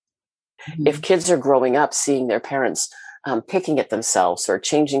if kids are growing up seeing their parents picking at themselves or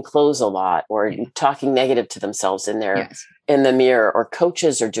changing clothes a lot or talking negative to themselves Yes. in the mirror, or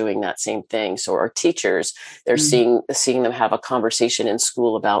coaches are doing that same thing. So, or teachers, they're seeing them have a conversation in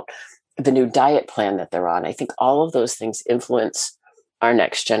school about the new diet plan that they're on. I think all of those things influence our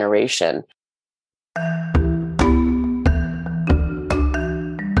next generation.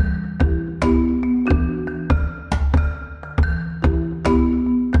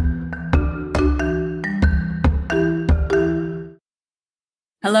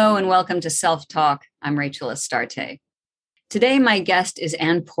 Hello and welcome to Self Talk. I'm Rachel Astarte. Today, my guest is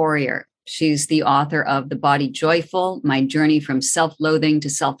Anne Poirier. She's the author of The Body Joyful, My Journey from Self-Loathing to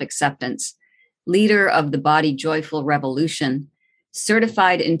Self-Acceptance, leader of the Body Joyful Revolution,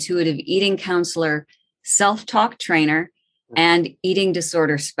 certified intuitive eating counselor, self-talk trainer, and eating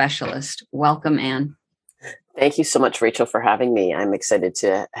disorder specialist. Welcome, Anne. Thank you so much, Rachel, for having me. I'm excited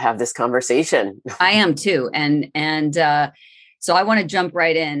to have this conversation. I am too. So I want to jump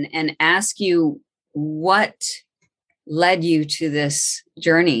right in and ask you what led you to this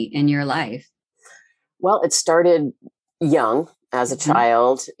journey in your life? Well, it started young as a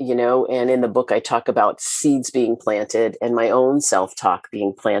child, and in the book I talk about seeds being planted and my own self-talk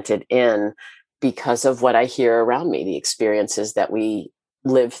being planted in because of what I hear around me, the experiences that we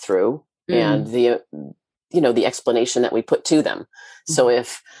live through and the explanation that we put to them. So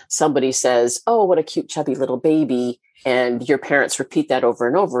if somebody says, "Oh, what a cute chubby little baby," and your parents repeat that over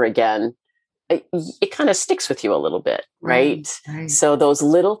and over again, it kind of sticks with you a little bit, right? So those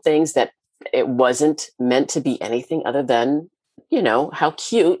little things that it wasn't meant to be anything other than, how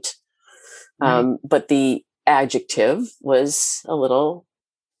cute. But the adjective was a little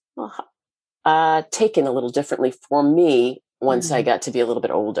taken a little differently for me once I got to be a little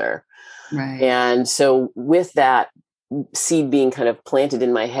bit older. Right. And so with that seed being kind of planted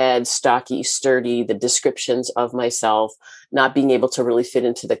in my head, stocky, sturdy, the descriptions of myself, not being able to really fit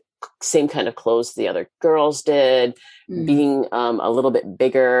into the same kind of clothes the other girls did, being a little bit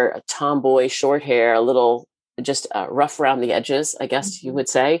bigger, a tomboy, short hair, a little just rough around the edges, I guess you would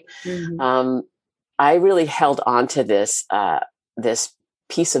say. I really held on to this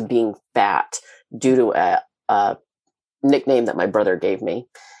piece of being fat due to a nickname that my brother gave me,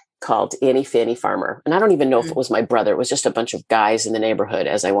 called Annie Fanny Farmer. And I don't even know if it was my brother. It was just a bunch of guys in the neighborhood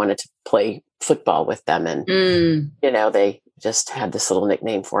as I wanted to play football with them. And, they just had this little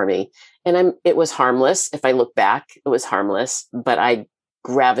nickname for me. And it was harmless. If I look back, it was harmless, but I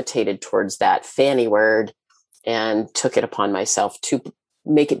gravitated towards that Fanny word and took it upon myself to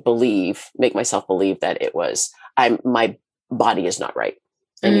make myself believe that my body is not right.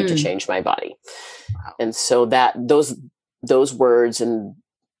 I need to change my body. Wow. And so those words and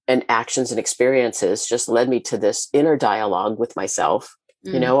actions and experiences just led me to this inner dialogue with myself,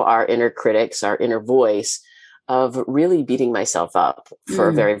 our inner critics, our inner voice of really beating myself up for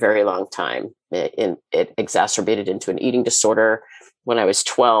a very, very long time. It exacerbated into an eating disorder when I was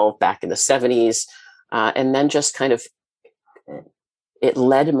 12 back in the 70s. And then just kind of, it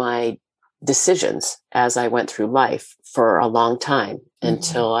led my decisions as I went through life for a long time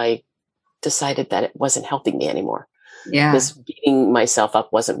until I decided that it wasn't helping me anymore. Yeah. This beating myself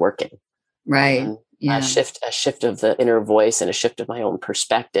up wasn't working. Right. A shift of the inner voice and a shift of my own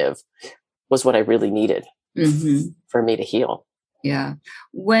perspective was what I really needed for me to heal. Yeah.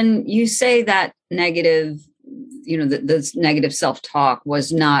 When you say that negative, this negative self-talk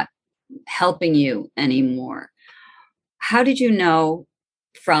was not helping you anymore, how did you know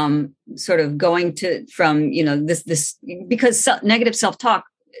from sort of going to, this, because negative self-talk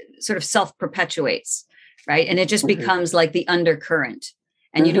sort of self-perpetuates, right? And it just becomes like the undercurrent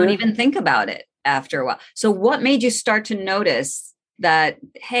and you don't even think about it after a while. So what made you start to notice that,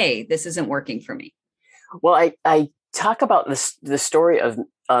 hey, this isn't working for me? Well, I talk about the story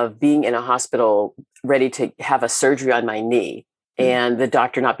of being in a hospital ready to have a surgery on my knee and the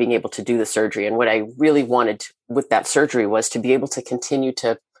doctor not being able to do the surgery. And what I really wanted with that surgery was to be able to continue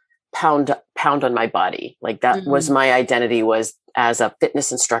to pound on my body. Like that was my identity, was as a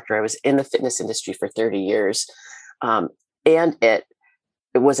fitness instructor. I was in the fitness industry for 30 years. And it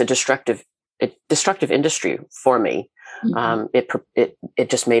was a destructive industry for me. It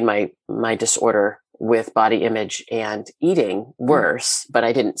just made my disorder with body image and eating worse, but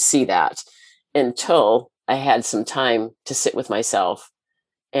I didn't see that until I had some time to sit with myself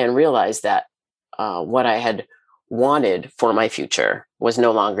and realize that what I had wanted for my future was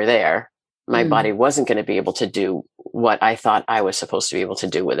no longer there. My body wasn't going to be able to do what I thought I was supposed to be able to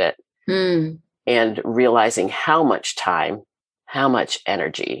do with it. And realizing how much time, how much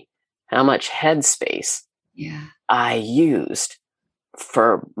energy, how much headspace I used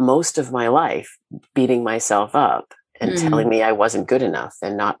for most of my life beating myself up and telling me I wasn't good enough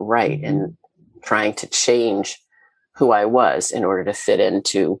and not right, and trying to change who I was in order to fit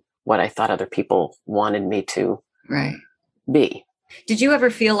into what I thought other people wanted me to be. Did you ever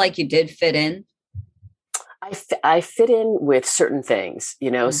feel like you did fit in? I fit in with certain things,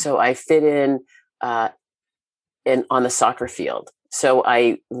 so I fit in on the soccer field. So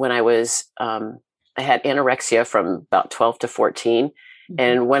when I was, I had anorexia from about 12 to 14.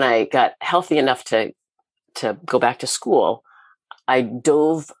 And when I got healthy enough to go back to school, I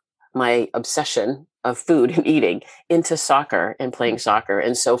dove my obsession of food and eating into soccer and playing soccer.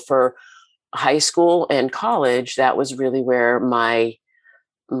 And so for high school and college, that was really where my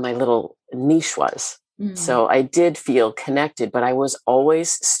little niche was. So I did feel connected, but I was always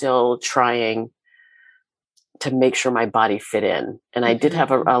still trying to make sure my body fit in. And I did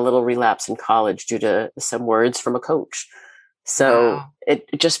have a little relapse in college due to some words from a coach. So it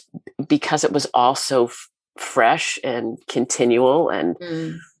just, because it was all so fresh and continual, and,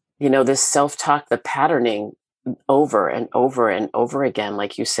 this self-talk, the patterning over and over and over again,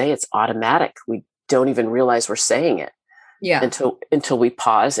 like you say, it's automatic. We don't even realize we're saying it. Yeah. Until we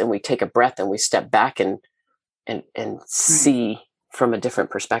pause and we take a breath and we step back and see from a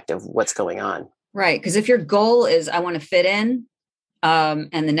different perspective what's going on. Right. Because if your goal is, I want to fit in, and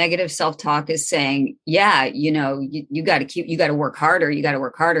the negative self-talk is saying, yeah, you got to work harder. You got to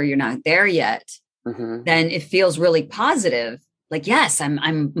work harder. You're not there yet. Then it feels really positive. Like, yes,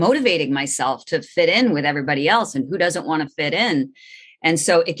 I'm motivating myself to fit in with everybody else. And who doesn't want to fit in? And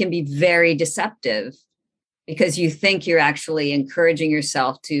so it can be very deceptive, because you think you're actually encouraging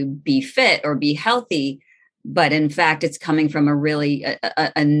yourself to be fit or be healthy, but in fact, it's coming from a really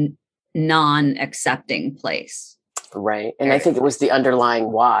a non-accepting place. Right. And I think it was the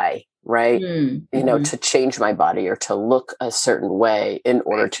underlying why, right? To change my body or to look a certain way in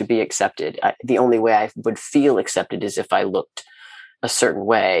order to be accepted. The only way I would feel accepted is if I looked a certain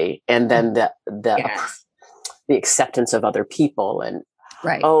way. And then the acceptance of other people, and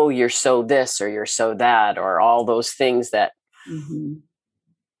oh, you're so this or you're so that, or all those things that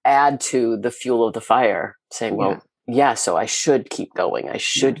add to the fuel of the fire, saying, well, so I should keep going. I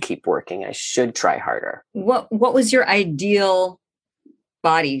should keep working. I should try harder. What was your ideal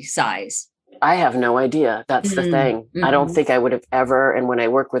body size? I have no idea. That's the thing. I don't think I would have ever. And when I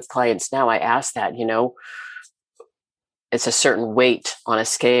work with clients now, I ask that, it's a certain weight on a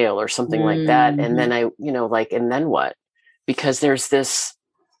scale or something like that. And then and then what? Because there's this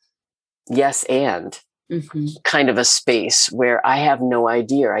yes and kind of a space where I have no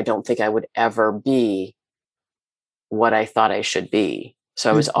idea. I don't think I would ever be what I thought I should be. So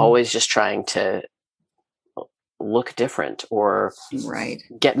I was always just trying to look different or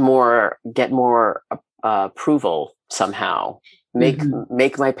get more approval somehow, make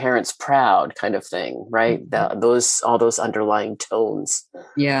my parents proud, kind of thing. Right. All those underlying tones.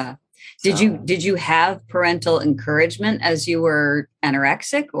 Yeah. Did you have parental encouragement as you were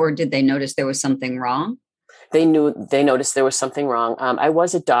anorexic, or did they notice there was something wrong? They noticed there was something wrong. I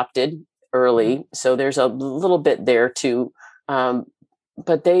was adopted early, so there's a little bit there too.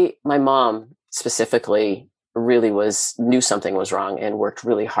 But my mom specifically really knew something was wrong and worked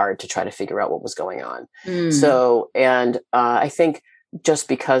really hard to try to figure out what was going on. So, and I think just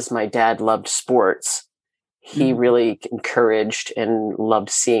because my dad loved sports, he really encouraged and loved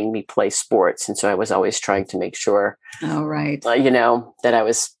seeing me play sports. And so I was always trying to make sure, that I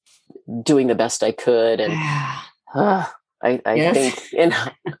was doing the best I could. And I think, and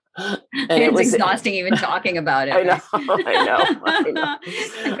it was exhausting even talking about it. I know.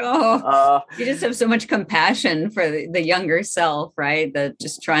 You just have so much compassion for the younger self, right?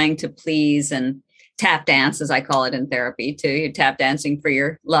 Just trying to please, and tap dance, as I call it in therapy too. You're tap dancing for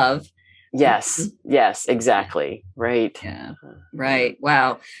your love. Yes, exactly. Right. Yeah. Right.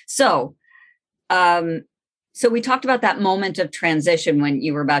 Wow. So we talked about that moment of transition when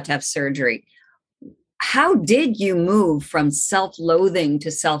you were about to have surgery. How did you move from self-loathing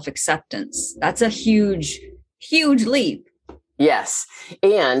to self-acceptance? That's a huge, huge leap. Yes.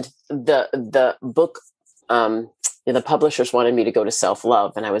 And the book, the publishers wanted me to go to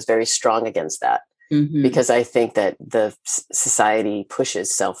self-love, and I was very strong against that. Because I think that the society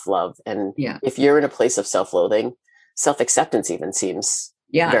pushes self-love. And if you're in a place of self-loathing, self-acceptance even seems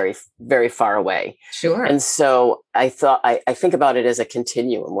very, very far away. Sure. And so I think about it as a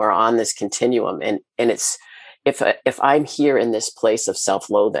continuum. We're on this continuum. And it's, if I'm here in this place of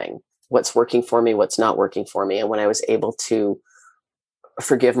self-loathing, what's working for me, what's not working for me. And when I was able to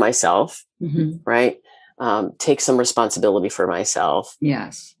forgive myself, right? Take some responsibility for myself.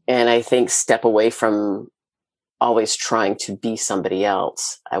 Yes. And I think step away from always trying to be somebody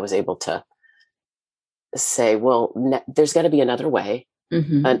else, I was able to say, well, there's got to be another way.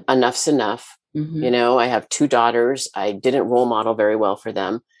 Enough's enough. I have 2 daughters. I didn't role model very well for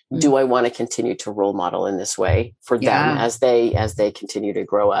them. Do I want to continue to role model in this way for them as they continue to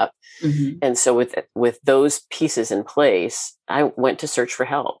grow up? And so with those pieces in place, I went to search for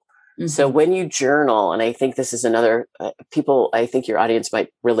help. So when you journal, and I think this is another people, I think your audience might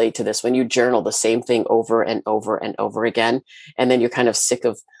relate to this, when you journal the same thing over and over and over again, and then you're kind of sick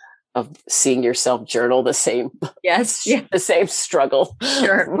of seeing yourself journal the same, the same struggle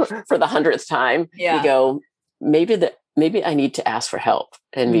for the 100th time. You go, maybe I need to ask for help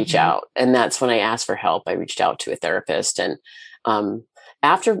and reach out. And that's when I asked for help. I reached out to a therapist. And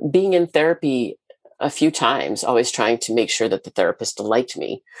after being in therapy a few times, always trying to make sure that the therapist liked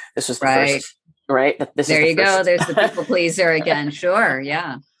me. This was the first, right? There you go. There's the people pleaser again. Sure.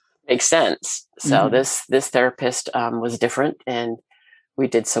 Yeah. Makes sense. So this therapist was different, and we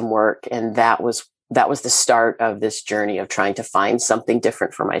did some work, and that was the start of this journey of trying to find something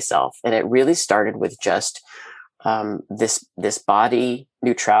different for myself. And it really started with just this body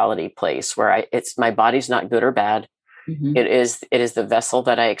neutrality place where my body's not good or bad. It is the vessel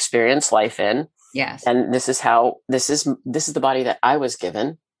that I experience life in. Yes. And this is the body that I was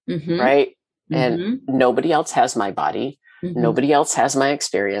given. Right. And nobody else has my body. Nobody else has my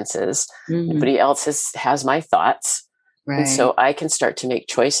experiences. Nobody else has my thoughts. Right. And so I can start to make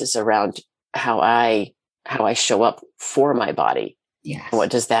choices around how I show up for my body. Yes. And what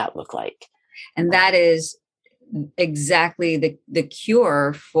does that look like? And that is exactly the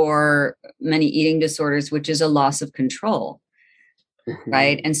cure for many eating disorders, which is a loss of control.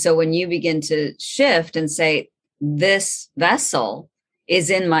 Right. And so when you begin to shift and say, this vessel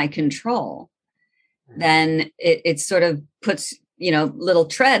is in my control, then it sort of puts, little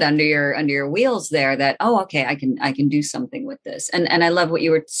tread under your wheels there that, oh, okay, I can do something with this. And I love what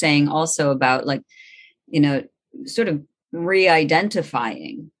you were saying also about sort of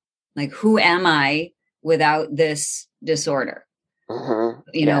re-identifying, like, who am I without this disorder? Who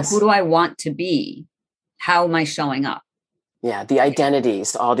do I want to be? How am I showing up? Yeah, the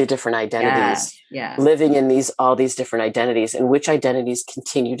identities, all the different identities, living in all these different identities, and which identities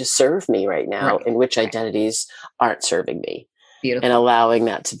continue to serve me right now, and which identities aren't serving me. Beautiful. And allowing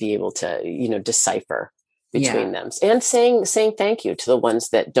that to be able to, decipher between them, and saying thank you to the ones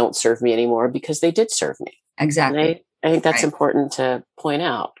that don't serve me anymore, because they did serve me. Exactly. I think that's important to point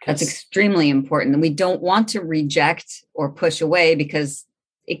out. That's extremely important. And we don't want to reject or push away, because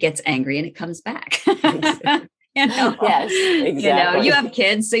it gets angry and it comes back. Yes, exactly. You have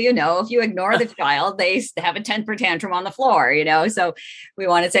kids, so if you ignore the child, they have a temper tantrum on the floor. So we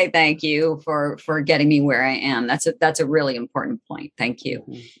want to say thank you for getting me where I am. That's a really important point. Thank you.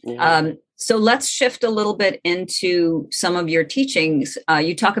 So let's shift a little bit into some of your teachings.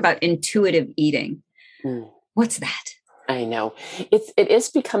 You talk about intuitive eating. What's that? I know it is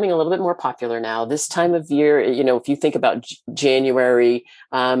becoming a little bit more popular now. This time of year, if you think about January,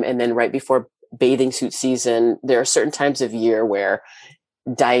 and then right before bathing suit season, there are certain times of year where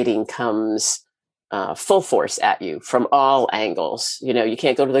dieting comes full force at you from all angles. You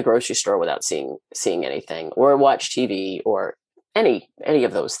can't go to the grocery store without seeing anything, or watch TV, or any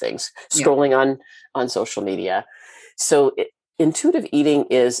of those things, scrolling on social media. So intuitive eating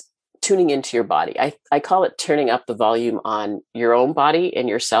is tuning into your body. I call it turning up the volume on your own body and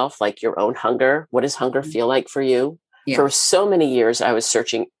yourself, like your own hunger. What does hunger feel like for you? For so many years, I was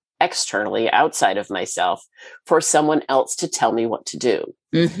searching externally, outside of myself, for someone else to tell me what to do.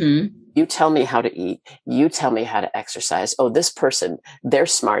 You tell me how to eat. You tell me how to exercise. Oh, this person, they're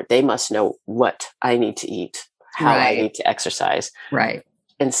smart. They must know what I need to eat, how I need to exercise. Right.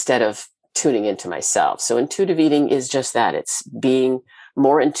 Instead of tuning into myself. So intuitive eating is just that. It's being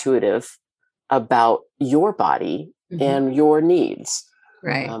more intuitive about your body and your needs.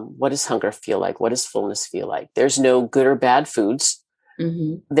 Right. What does hunger feel like? What does fullness feel like? There's no good or bad foods.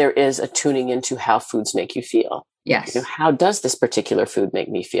 There is a tuning into how foods make you feel. Yes. How does this particular food make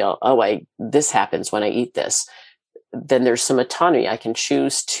me feel? Oh, this happens when I eat this. Then there's some autonomy. I can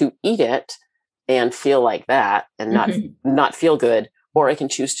choose to eat it and feel like that and not feel good, or I can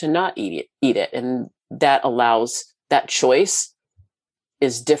choose to not eat it. And that choice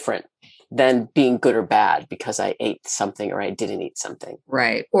is different than being good or bad because I ate something or I didn't eat something.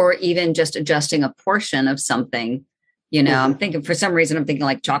 Right. Or even just adjusting a portion of something. I'm thinking, for some reason, I'm thinking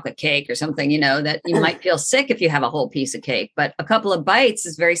like chocolate cake or something, that you might feel sick if you have a whole piece of cake, but a couple of bites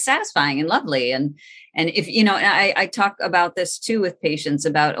is very satisfying and lovely. And if, I talk about this too with patients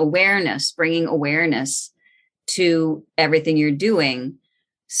about awareness, bringing awareness to everything you're doing,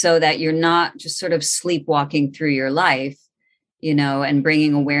 so that you're not just sort of sleepwalking through your life, and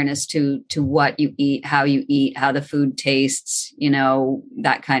bringing awareness to what you eat, how the food tastes,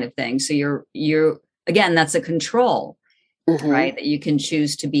 that kind of thing. So you're again, that's a control, right? That you can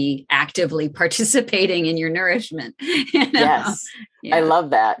choose to be actively participating in your nourishment. Yes. Yeah. I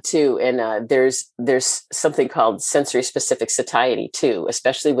love that too. And there's something called sensory specific satiety too,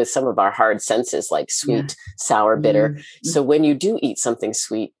 especially with some of our hard senses like sweet, sour, bitter. So when you do eat something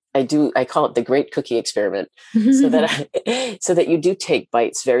sweet, I call it the great cookie experiment, so that you do take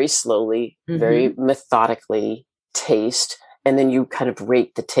bites very slowly, very methodically, taste, and then you kind of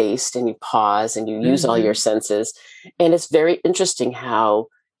rate the taste and you pause and you use all your senses. And it's very interesting how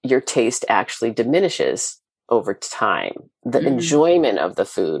your taste actually diminishes over time. The enjoyment of the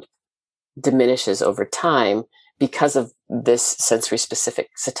food diminishes over time because of this sensory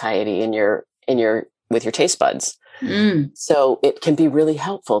specific satiety with your taste buds. So it can be really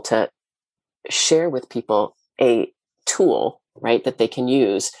helpful to share with people a tool, right, that they can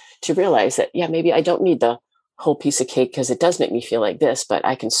use to realize that, maybe I don't need the whole piece of cake because it does make me feel like this, but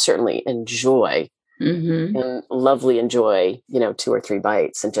I can certainly enjoy and lovely enjoy, 2 or 3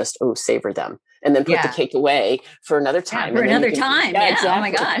 bites and just, savor them. And then put the cake away for another time. For another time. Yeah, exactly. Oh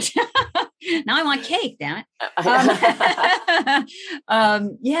my gosh. Now I want cake, damn it.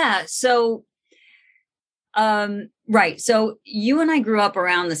 So, right. So you and I grew up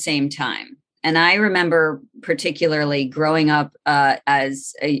around the same time. And I remember particularly growing up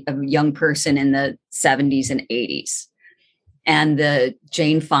as a young person in the 70s and 80s, and the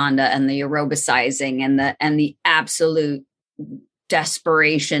Jane Fonda and the aerobicizing and the absolute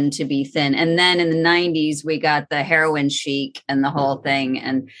desperation to be thin. And then in the 90s, we got the heroin chic and the whole thing.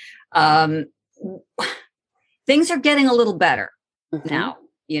 And things are getting a little better now,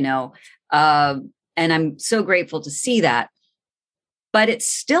 and I'm so grateful to see that. But it's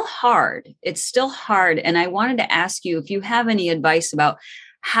still hard. And I wanted to ask you if you have any advice about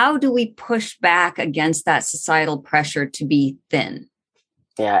how do we push back against that societal pressure to be thin?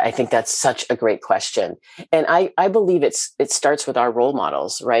 Yeah, I think that's such a great question. And I believe it starts with our role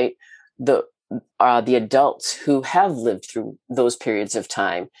models, right? The adults who have lived through those periods of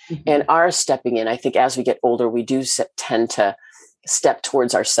time and are stepping in. I think as we get older, we do tend to step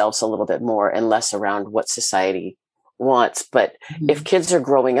towards ourselves a little bit more and less around what society wants. But if kids are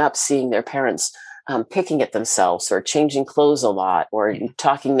growing up seeing their parents picking at themselves or changing clothes a lot or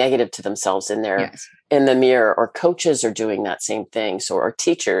talking negative to themselves in the mirror, or coaches are doing that same thing. So, or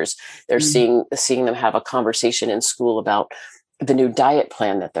teachers, they're seeing them have a conversation in school about the new diet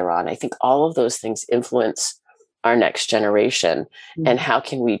plan that they're on. I think all of those things influence our next generation. And how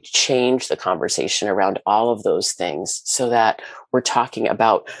can we change the conversation around all of those things so that we're talking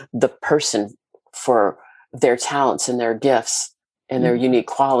about the person for their talents and their gifts and their unique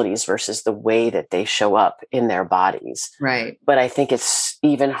qualities versus the way that they show up in their bodies. Right. But I think it's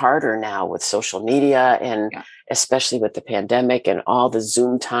even harder now with social media and especially with the pandemic and all the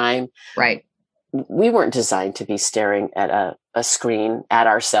Zoom time. Right. We weren't designed to be staring at a screen at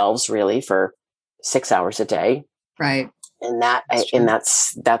ourselves really for 6 hours a day. Right. And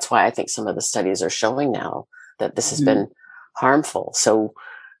that's why I think some of the studies are showing now that this has been harmful. So,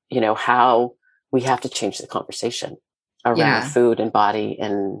 how we have to change the conversation around food and body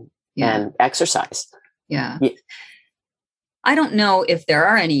and exercise. Yeah. I don't know if there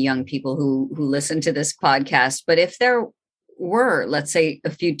are any young people who listen to this podcast, but if there were, let's say,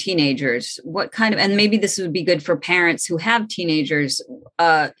 a few teenagers, what kind of, and maybe this would be good for parents who have teenagers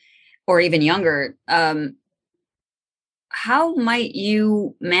or even younger, how might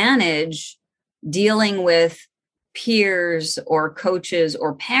you manage dealing with peers or coaches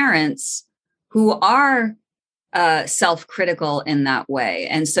or parents who are self-critical in that way?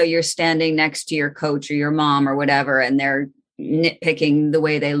 And so you're standing next to your coach or your mom or whatever, and they're nitpicking the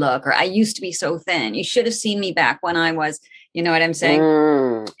way they look, or I used to be so thin. You should have seen me back when I was, you know what I'm saying?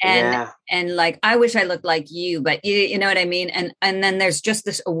 And like, I wish I looked like you, but you know what I mean? And then there's just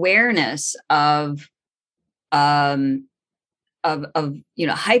this awareness of hyper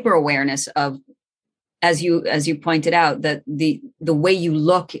awareness of, as you pointed out, that the way you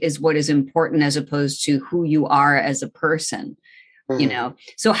look is what is important as opposed to who you are as a person,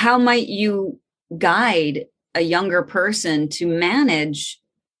 So how might you guide a younger person to manage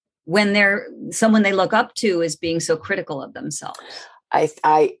when someone they look up to is being so critical of themselves?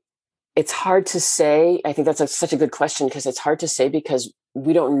 It's hard to say. I think that's such a good question, because it's hard to say because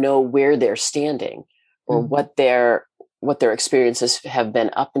we don't know where they're standing or what their experiences have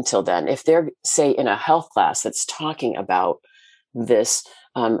been up until then. If they're, say, in a health class that's talking about this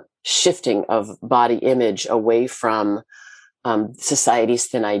shifting of body image away from society's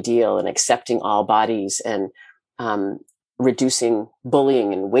thin ideal and accepting all bodies and reducing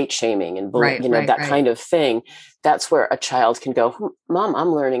bullying and weight shaming and that kind of thing. That's where a child can go, Mom, I'm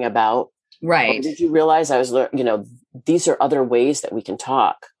learning about. Right. Oh, did you realize I was, these are other ways that we can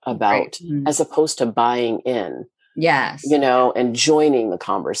talk about, as opposed to buying in. Yes. And joining the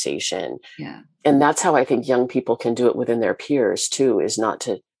conversation. Yeah. And that's how I think young people can do it within their peers too, is not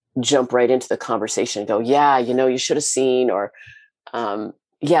to jump right into the conversation and go, yeah, you should have seen, or,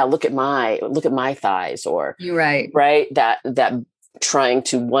 yeah, look at my thighs, or you're right. That trying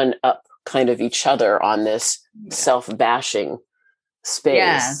to one up kind of each other on this self-bashing space.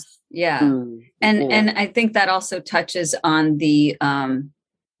 Yes. Yeah. And I think that also touches on the,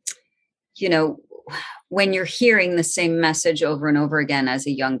 when you're hearing the same message over and over again as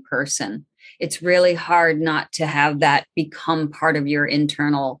a young person, it's really hard not to have that become part of your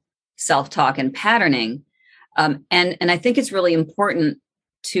internal self-talk and patterning. And I think it's really important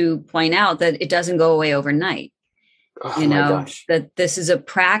to point out that it doesn't go away overnight. That this is a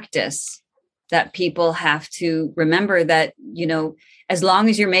practice that people have to remember, that, as long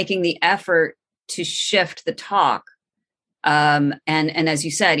as you're making the effort to shift the talk, and as you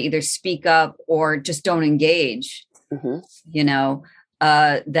said, either speak up or just don't engage, then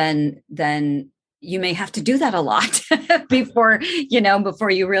you may have to do that a lot before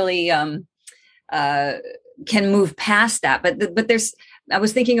you really can move past that. But I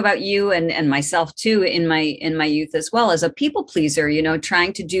was thinking about you and myself too in my youth as well, as a people pleaser,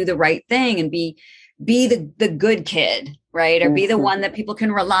 trying to do the right thing and be the good kid, right? Or be the one that people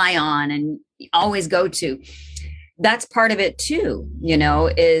can rely on and always go to. That's part of it too,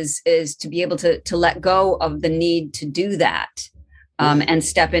 is to be able to let go of the need to do that, and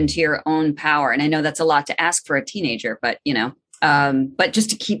step into your own power. And I know that's a lot to ask for a teenager, but just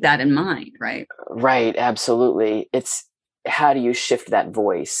to keep that in mind, right? Right. Absolutely. It's, how do you shift that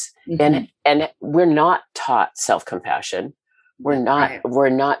voice? And we're not taught self-compassion. We're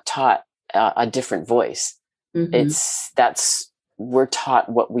not taught a different voice. We're taught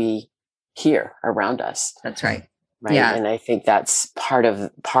what we hear around us. That's right. Right. Yeah. And I think that's part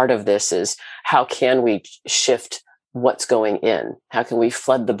of this is, how can we shift what's going in? How can we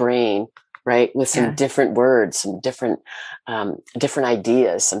flood the brain, right, with some different words, some different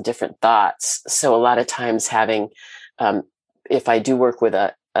ideas, some different thoughts? So a lot of times having, if I do work with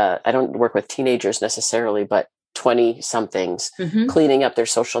I don't work with teenagers necessarily, but 20 somethings cleaning up their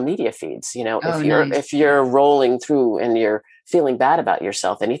social media feeds. If you're rolling through and you're feeling bad about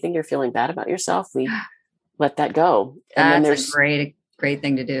yourself, anything you're feeling bad about yourself, we let that go. And then there's a great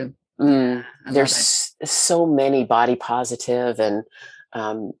thing to do. There's so many body positive and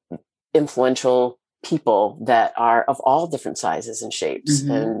influential people that are of all different sizes and shapes.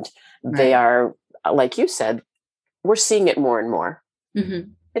 And they are, like you said, we're seeing it more and more.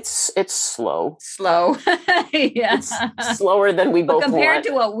 It's slow. Yeah. It's slower than we both compared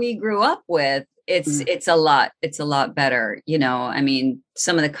to what we grew up with. It's a lot better. I mean,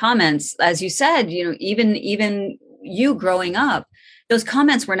 some of the comments, as you said, even you growing up, those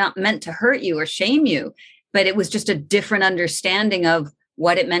comments were not meant to hurt you or shame you, but it was just a different understanding of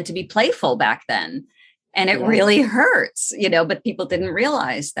what it meant to be playful back then. And it really hurts, but people didn't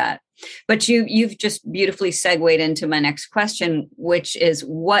realize that. But you've just beautifully segued into my next question, which is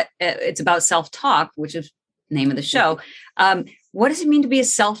it's about self-talk, which is the name of the show. What does it mean to be a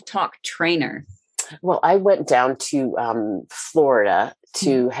self-talk trainer? Well, I went down to Florida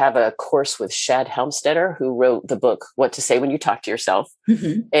to have a course with Shad Helmstetter, who wrote the book, What to Say When You Talk to Yourself,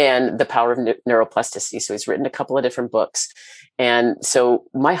 and The Power of Neuroplasticity. So he's written a couple of different books. And so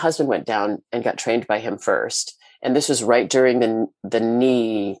my husband went down and got trained by him first. And this was right during the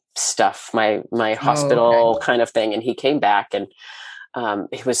knee stuff, my hospital kind of thing. And he came back and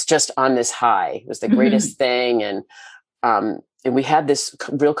he was just on this high. It was the greatest thing. And we had this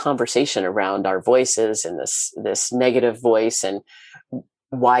real conversation around our voices and this negative voice and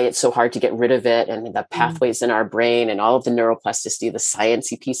why it's so hard to get rid of it, and the pathways in our brain and all of the neuroplasticity, the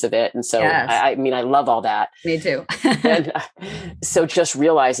sciencey piece of it. And so, I mean, I love all that. Me too. And so just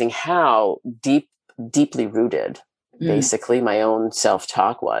realizing how deeply rooted basically my own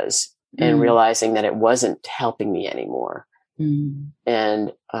self-talk was, and realizing that it wasn't helping me anymore. And,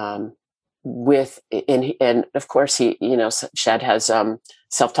 and of course he, Shad has,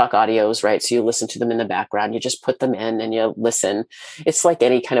 self-talk audios, right? So you listen to them in the background, you just put them in and you listen. It's like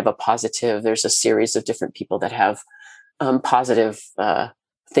any kind of a positive. There's a series of different people that have, positive,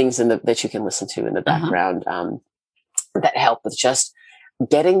 things that you can listen to in the background, that help with just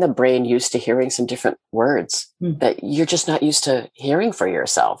getting the brain used to hearing some different words that you're just not used to hearing for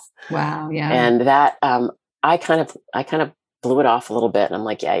yourself. Wow. Yeah. And that, I kind of blew it off a little bit. And I'm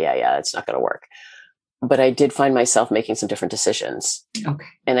like, yeah, it's not going to work. But I did find myself making some different decisions. Okay.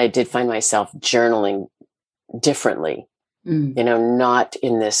 And I did find myself journaling differently, not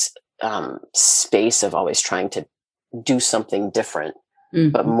in this space of always trying to do something different,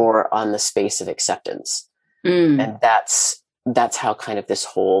 but more on the space of acceptance. And that's how kind of this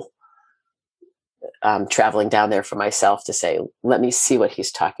whole traveling down there for myself to say, let me see what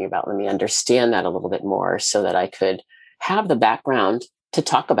he's talking about. Let me understand that a little bit more so that I could have the background to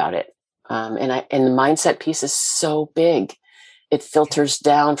talk about it. And the mindset piece is so big. It filters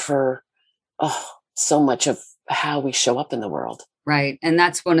down for so much of how we show up in the world. Right. And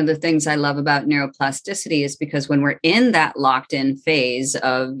that's one of the things I love about neuroplasticity, is because when we're in that locked in phase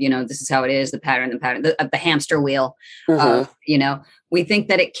of, this is how it is, the pattern, the hamster wheel, we think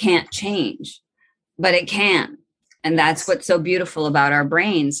that it can't change, but it can. And that's what's so beautiful about our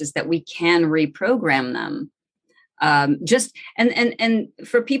brains, is that we can reprogram them. And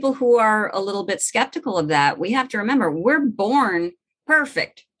for people who are a little bit skeptical of that, we have to remember we're born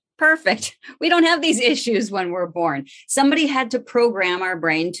perfect. We don't have these issues when we're born. Somebody had to program our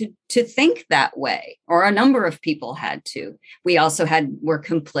brain to think that way, or a number of people had to. We also were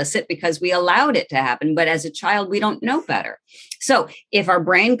complicit because we allowed it to happen. But as a child, we don't know better. So if our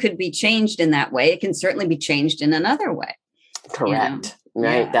brain could be changed in that way, it can certainly be changed in another way. Correct.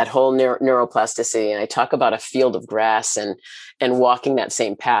 Right. Yeah. That whole neuroplasticity. And I talk about a field of grass and walking that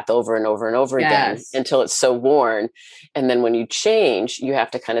same path over and over and over again until it's so worn. And then when you change, you have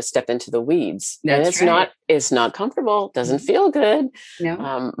to kind of step into the weeds. That's and it's not comfortable. Doesn't feel good.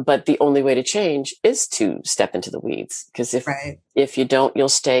 No. But the only way to change is to step into the weeds. Because if you don't, you'll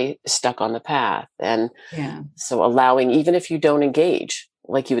stay stuck on the path. And so allowing, even if you don't engage,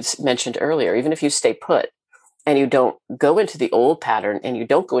 like you had mentioned earlier, even if you stay put, and you don't go into the old pattern and you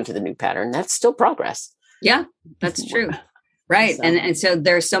don't go into the new pattern, that's still progress. Yeah, that's true. Right. So. And so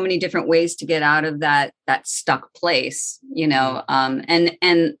there's so many different ways to get out of that stuck place,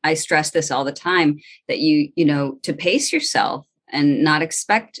 and I stress this all the time, that you to pace yourself and not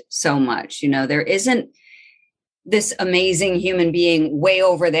expect so much. There isn't this amazing human being way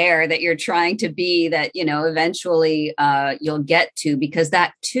over there that you're trying to be, that, eventually you'll get to, because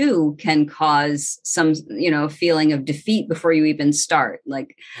that too can cause some, feeling of defeat before you even start.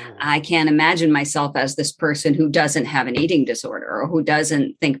 Like, I can't imagine myself as this person who doesn't have an eating disorder or who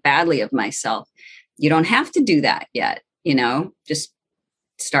doesn't think badly of myself. You don't have to do that yet, just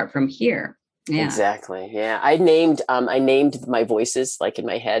start from here. Yeah. Exactly. Yeah. I named my voices, like in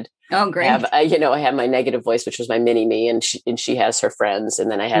my head. Oh, great. I have my negative voice, which was my mini me, and she has her friends.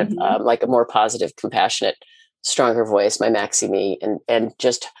 And then I have like a more positive, compassionate, stronger voice, my maxi me. And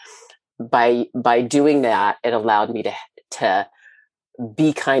just by doing that, it allowed me to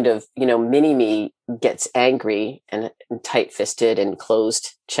be kind of, mini me gets angry and tight fisted and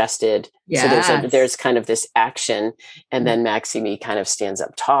closed chested. Yes. So there's kind of this action, and then maxi me kind of stands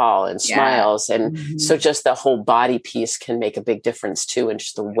up tall and smiles. And so just the whole body piece can make a big difference too. And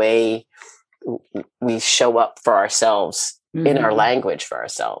just the way we show up for ourselves in our language for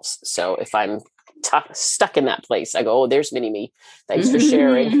ourselves. So if I'm stuck in that place, I go, oh, there's mini me. Thanks for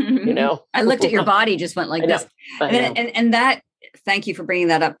sharing. I looked at your body, just went like this. And that, thank you for bringing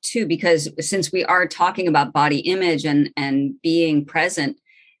that up too, because since we are talking about body image and being present,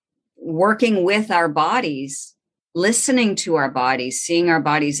 working with our bodies, listening to our bodies, seeing our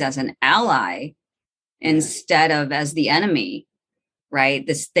bodies as an ally instead of as the enemy, right?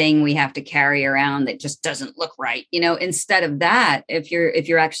 This thing we have to carry around that just doesn't look right. Instead of that, if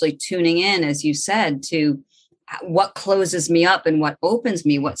you're actually tuning in, as you said, to what closes me up and what opens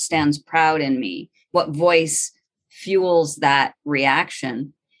me, what stands proud in me, what voice fuels that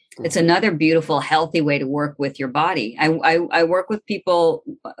reaction. It's another beautiful, healthy way to work with your body. I work with people,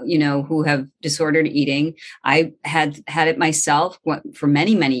 who have disordered eating. I had it myself for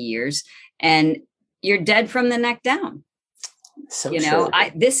many, many years, and you're dead from the neck down. So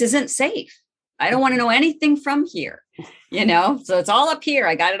this isn't safe. I don't want to know anything from here, so it's all up here.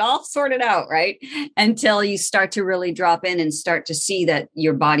 I got it all sorted out, right? Until you start to really drop in and start to see that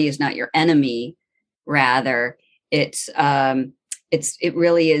your body is not your enemy. Rather, it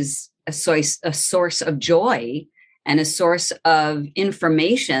really is a source of joy and a source of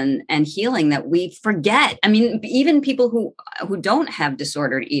information and healing that we forget. I mean, even people who don't have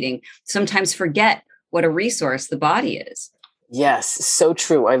disordered eating sometimes forget what a resource the body is. Yes, so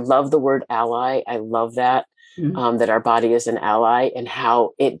true. I love the word ally. I love that, that our body is an ally, and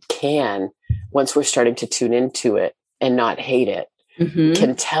how it can, once we're starting to tune into it and not hate it,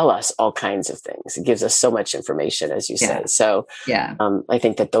 can tell us all kinds of things. It gives us so much information, as you say. So I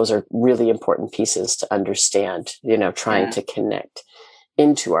think that those are really important pieces to understand, trying to connect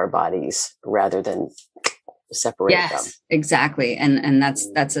into our bodies rather than separate them. Exactly. And that's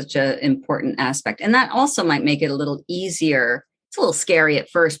such an important aspect. And that also might make it a little easier. It's a little scary at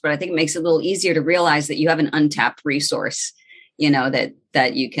first, but I think it makes it a little easier to realize that you have an untapped resource,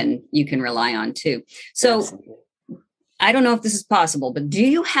 that you can rely on too. So absolutely. I don't know if this is possible, but do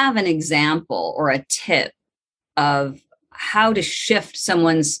you have an example or a tip of how to shift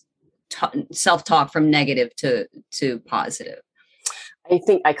someone's self-talk from negative to positive? I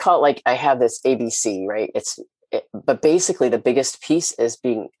think I call it I have this ABC, right? But basically the biggest piece is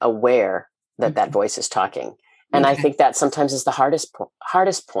being aware that that voice is talking. And I think that sometimes is the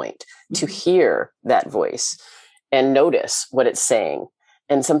hardest point to hear that voice and notice what it's saying.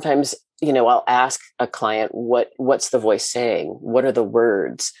 And sometimes, I'll ask a client, what's the voice saying? What are the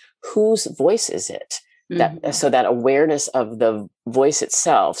words? Whose voice is it? So that awareness of the voice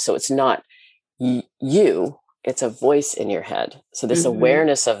itself. So it's not you, it's a voice in your head. So this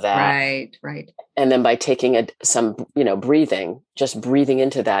awareness of that. Right. And then by taking some breathing, just breathing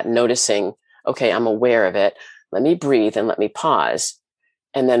into that, noticing, okay, I'm aware of it. Let me breathe and let me pause.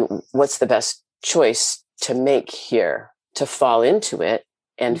 And then what's the best choice to make here? To fall into it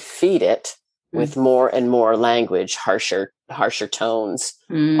and feed it with more and more language, harsher tones,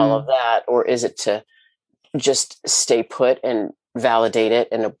 all of that? Or is it to just stay put and validate it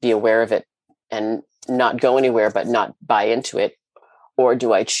and be aware of it and not go anywhere, but not buy into it? Or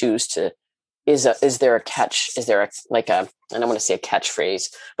do I choose to, is there a catch? Is there I don't want to say a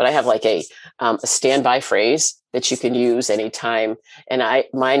catchphrase, but I have a standby phrase that you can use anytime. And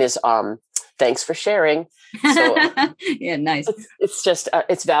mine is, thanks for sharing. So yeah, nice. It's just,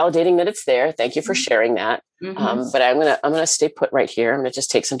 it's validating that it's there. Thank you for sharing that. But I'm going to stay put right here. I'm going to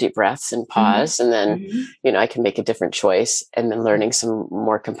just take some deep breaths and pause. And then, I can make a different choice, and then learning some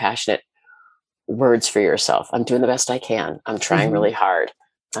more compassionate words for yourself. I'm doing the best I can. I'm trying really hard.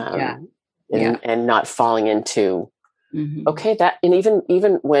 And not falling into, okay, that, and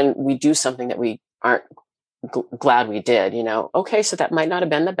even when we do something that we aren't glad we did, okay, so that might not have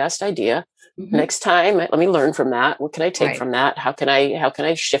been the best idea. Next time, let me learn from that. What can I take from that? How can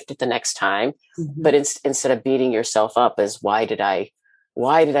I shift it the next time? But instead of beating yourself up as why did I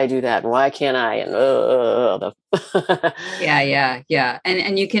do that? And why can't I? And yeah.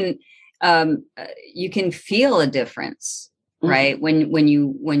 And you can feel a difference, right? When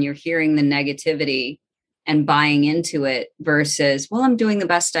you're hearing the negativity and buying into it versus, well, I'm doing the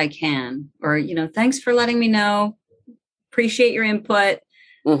best I can, or, thanks for letting me know, appreciate your input,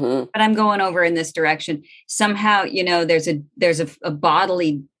 but I'm going over in this direction. Somehow, there's a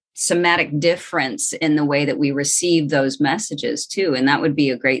bodily somatic difference in the way that we receive those messages too. And that would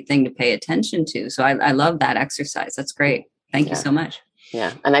be a great thing to pay attention to. So I love that exercise. That's great. Thank you so much.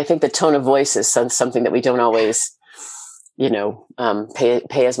 Yeah. And I think the tone of voice is something that we don't always,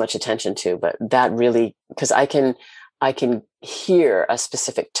 pay as much attention to, but that really, because I can hear a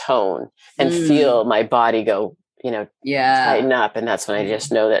specific tone and feel my body go, tighten up. And that's when I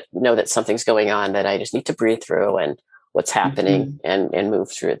just know that something's going on, that I just need to breathe through and what's happening and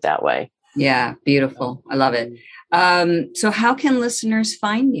move through it that way. Yeah. Beautiful. I love it. So how can listeners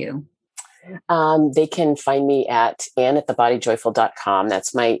find you? They can find me at ann@thebodyjoyful.com.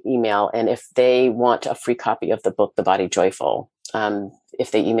 That's my email. And if they want a free copy of the book, The Body Joyful, if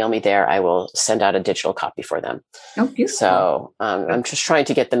they email me there, I will send out a digital copy for them. Oh, beautiful. So I'm just trying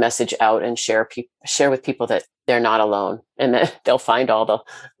to get the message out and share with people that they're not alone, and that they'll find all the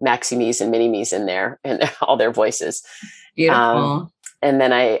maxi me's and mini me's in there and all their voices. Beautiful. And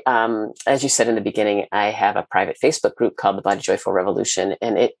then I, as you said in the beginning, I have a private Facebook group called The Body Joyful Revolution.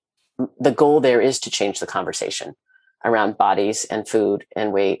 And the goal there is to change the conversation around bodies and food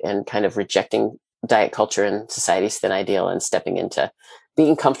and weight, and kind of rejecting diet culture and society's thin ideal, and stepping into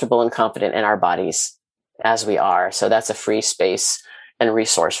being comfortable and confident in our bodies as we are. So that's a free space and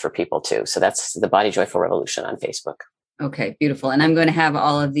resource for people too. So that's The Body Joyful Revolution on Facebook. Okay, beautiful. And I'm going to have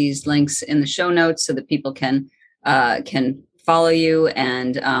all of these links in the show notes so that people can follow you.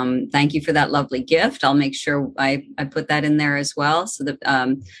 And thank you for that lovely gift. I'll make sure I put that in there as well. So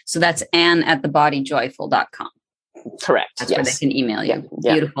that's ann@thebodyjoyful.com. Correct. That's where they can email you.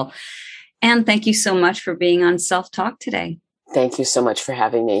 Yeah. Beautiful. And thank you so much for being on Self Talk today. Thank you so much for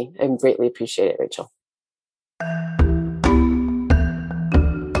having me. I greatly appreciate it, Rachel.